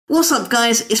What's up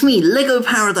guys, it's me Lego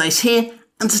Paradise here,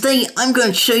 and today I'm going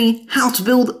to show you how to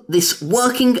build this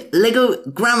working Lego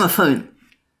gramophone.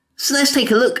 So let's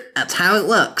take a look at how it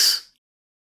works.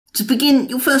 To begin,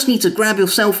 you'll first need to grab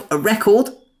yourself a record,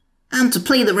 and to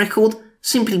play the record,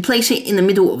 simply place it in the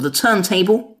middle of the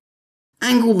turntable,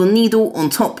 angle the needle on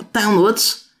top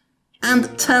downwards,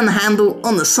 and turn the handle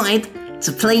on the side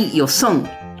to play your song.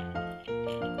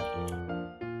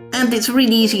 And it's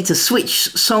really easy to switch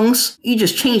songs. You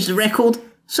just change the record,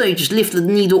 so you just lift the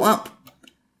needle up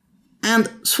and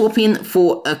swap in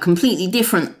for a completely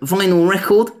different vinyl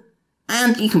record,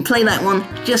 and you can play that one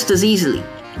just as easily.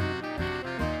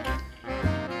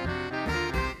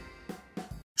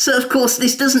 So of course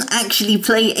this doesn't actually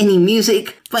play any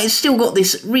music, but it's still got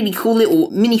this really cool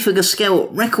little minifigure-scale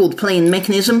record playing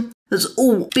mechanism that's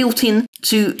all built in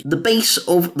to the base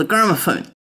of the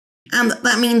gramophone. And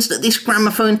that means that this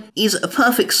gramophone is a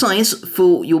perfect size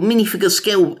for your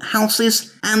minifigure-scale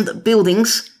houses and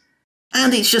buildings,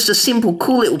 and it's just a simple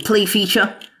cool little play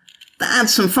feature that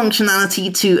adds some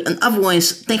functionality to an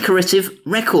otherwise decorative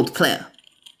record player.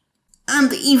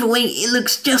 And either way, it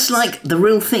looks just like the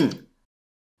real thing.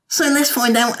 So let's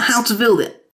find out how to build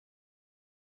it.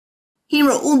 Here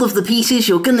are all of the pieces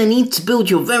you're going to need to build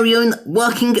your very own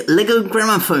working Lego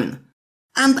gramophone.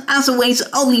 And as always,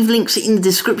 I'll leave links in the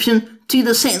description to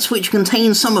the sets which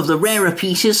contain some of the rarer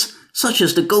pieces, such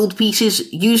as the gold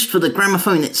pieces used for the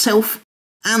gramophone itself,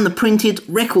 and the printed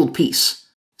record piece,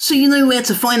 so you know where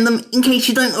to find them in case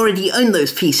you don't already own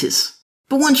those pieces.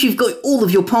 But once you've got all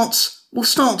of your parts, we'll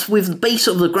start with the base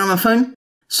of the gramophone.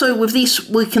 So with this,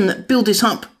 we can build it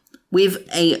up with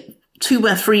a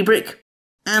 2x3 brick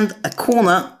and a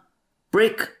corner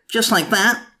brick, just like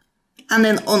that. And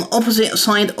then on opposite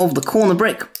side of the corner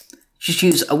brick, just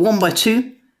use a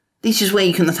 1x2. This is where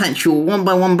you can attach your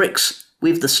 1x1 bricks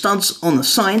with the studs on the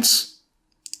sides.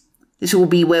 This will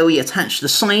be where we attach the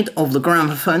side of the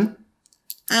gramophone.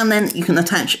 And then you can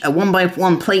attach a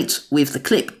 1x1 plate with the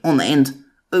clip on the end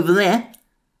over there,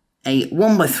 a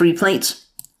 1x3 plate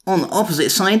on the opposite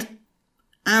side,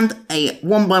 and a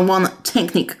 1x1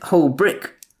 Technic hole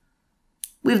brick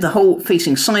with the hole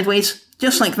facing sideways,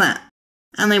 just like that.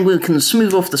 And then we can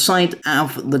smooth off the side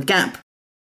of the gap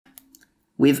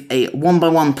with a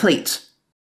 1x1 plate.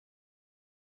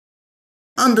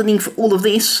 Underneath all of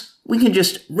this, we can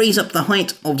just raise up the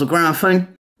height of the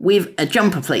gramophone with a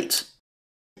jumper plate.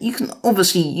 You can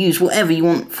obviously use whatever you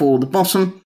want for the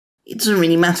bottom. It doesn't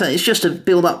really matter, it's just to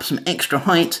build up some extra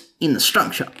height in the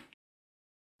structure.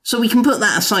 So we can put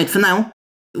that aside for now,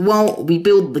 while we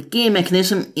build the gear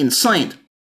mechanism inside.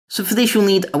 So for this you'll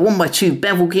need a 1x2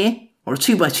 bevel gear, or a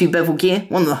 2x2 bevel gear,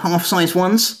 one of the half-size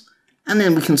ones, and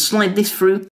then we can slide this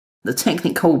through the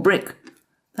Technic hole brick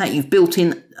that you've built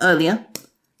in earlier.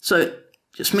 So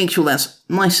just make sure that's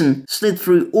nice and slid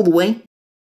through all the way.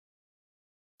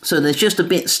 So there's just a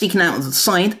bit sticking out of the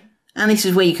side, and this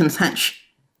is where you can attach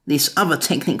this other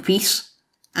Technic piece,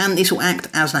 and this will act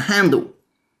as the handle.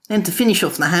 Then to finish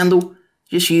off the handle,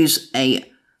 just use a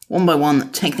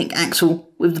 1x1 Technic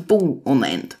axle with the ball on the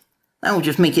end. That will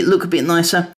just make it look a bit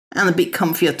nicer and a bit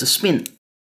comfier to spin.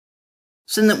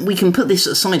 So that we can put this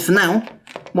aside for now,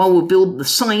 while we'll build the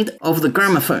side of the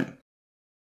gramophone.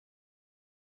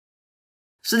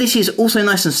 So this is also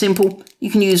nice and simple.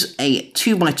 You can use a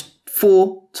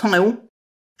 2x4 tile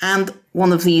and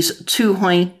one of these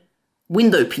 2-high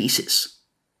window pieces.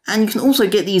 And you can also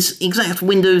get these exact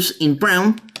windows in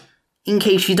brown, in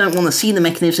case you don't want to see the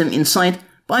mechanism inside,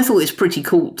 but I thought it's pretty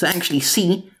cool to actually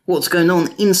see what's going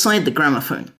on inside the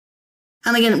gramophone.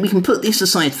 And again, we can put this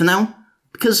aside for now,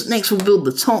 because next we'll build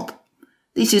the top.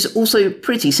 This is also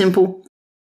pretty simple.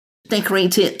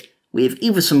 Decorate it with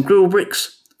either some grill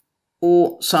bricks,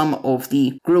 or some of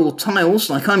the grill tiles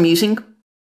like I'm using.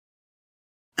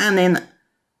 And then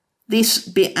this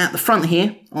bit at the front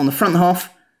here, on the front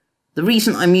half, the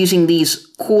reason I'm using these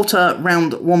quarter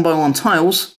round 1x1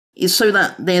 tiles is so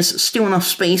that there's still enough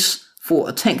space for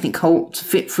a Technic hole to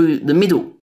fit through the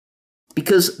middle.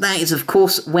 Because that is of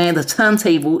course where the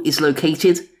turntable is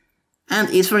located, and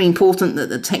it's very important that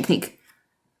the Technic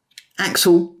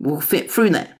axle will fit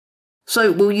through there.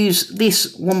 So we'll use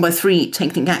this 1x3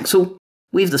 Technic axle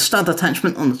with the stud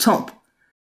attachment on the top.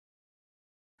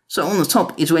 So on the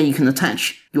top is where you can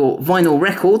attach your vinyl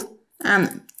record,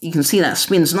 and you can see that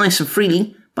spins nice and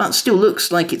freely, but still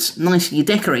looks like it's nicely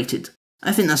decorated.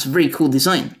 I think that's a very cool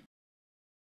design.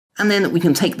 And then we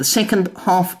can take the second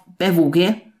half bevel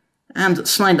gear and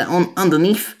slide that on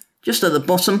underneath, just at the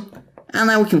bottom, and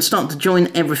now we can start to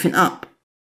join everything up.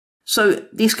 So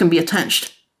this can be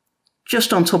attached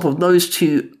just on top of those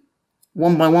two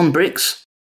 1x1 bricks,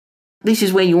 This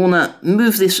is where you want to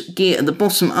move this gear at the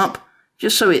bottom up,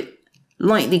 just so it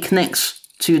lightly connects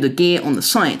to the gear on the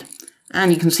side.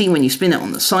 And you can see when you spin it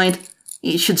on the side,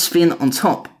 it should spin on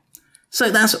top. So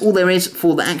that's all there is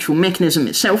for the actual mechanism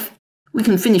itself. We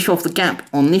can finish off the gap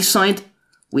on this side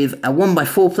with a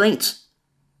 1x4 plate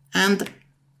and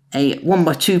a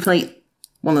 1x2 plate,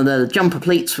 one of the jumper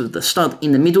plates with the stud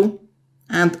in the middle,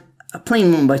 and a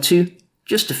plain 1x2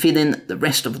 just to fill in the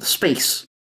rest of the space.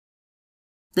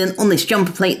 Then on this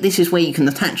jumper plate, this is where you can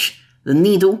attach the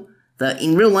needle that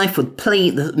in real life would play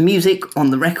the music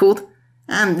on the record,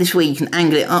 and this way you can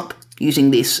angle it up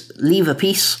using this lever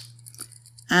piece,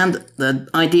 and the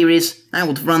idea is that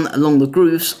would run along the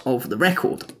grooves of the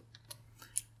record.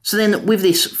 So then with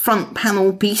this front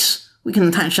panel piece, we can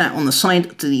attach that on the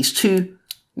side to these two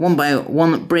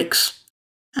 1x1 bricks,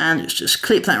 and just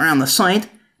clip that around the side,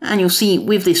 and you'll see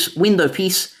with this window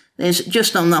piece there's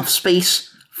just enough space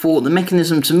for the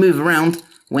mechanism to move around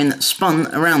when spun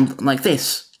around like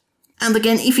this. And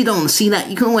again, if you don't want to see that,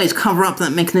 you can always cover up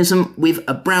that mechanism with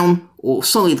a brown or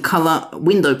solid colour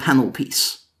window panel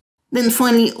piece. Then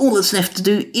finally, all that's left to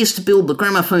do is to build the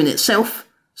gramophone itself.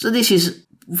 So this is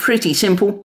pretty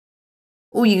simple.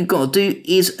 All you've got to do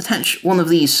is attach one of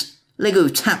these Lego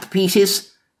tap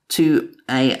pieces to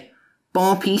a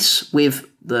bar piece with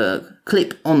the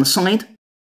clip on the side,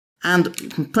 and you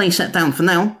can place that down for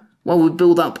now while we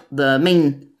build up the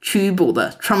main tube or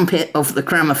the trumpet of the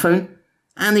gramophone.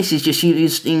 And this is just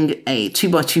using a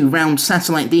 2x2 round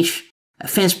satellite dish, a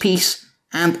fez piece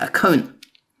and a cone,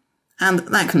 and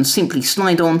that can simply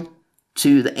slide on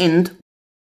to the end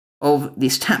of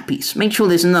this tap piece. Make sure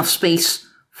there's enough space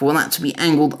for that to be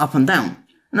angled up and down,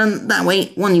 and then that way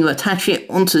when you attach it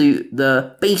onto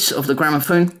the base of the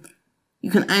gramophone,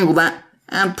 you can angle that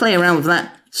and play around with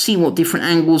that, see what different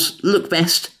angles look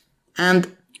best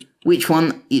and which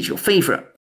one is your favourite.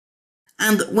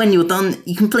 And when you're done,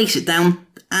 you can place it down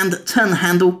and turn the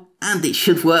handle, and it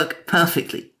should work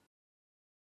perfectly.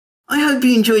 I hope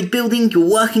you enjoyed building your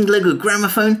working Lego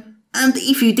gramophone, and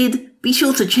if you did, be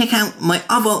sure to check out my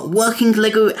other working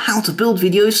Lego how to build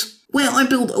videos, where I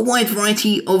build a wide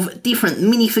variety of different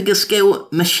minifigure scale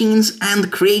machines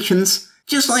and creations,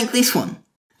 just like this one.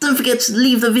 Don't forget to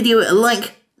leave the video a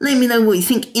like, let me know what you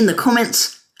think in the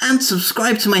comments, and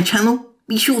subscribe to my channel.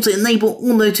 Be sure to enable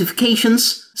all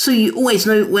notifications so you always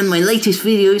know when my latest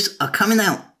videos are coming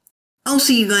out. I'll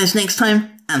see you guys next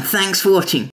time, and thanks for watching.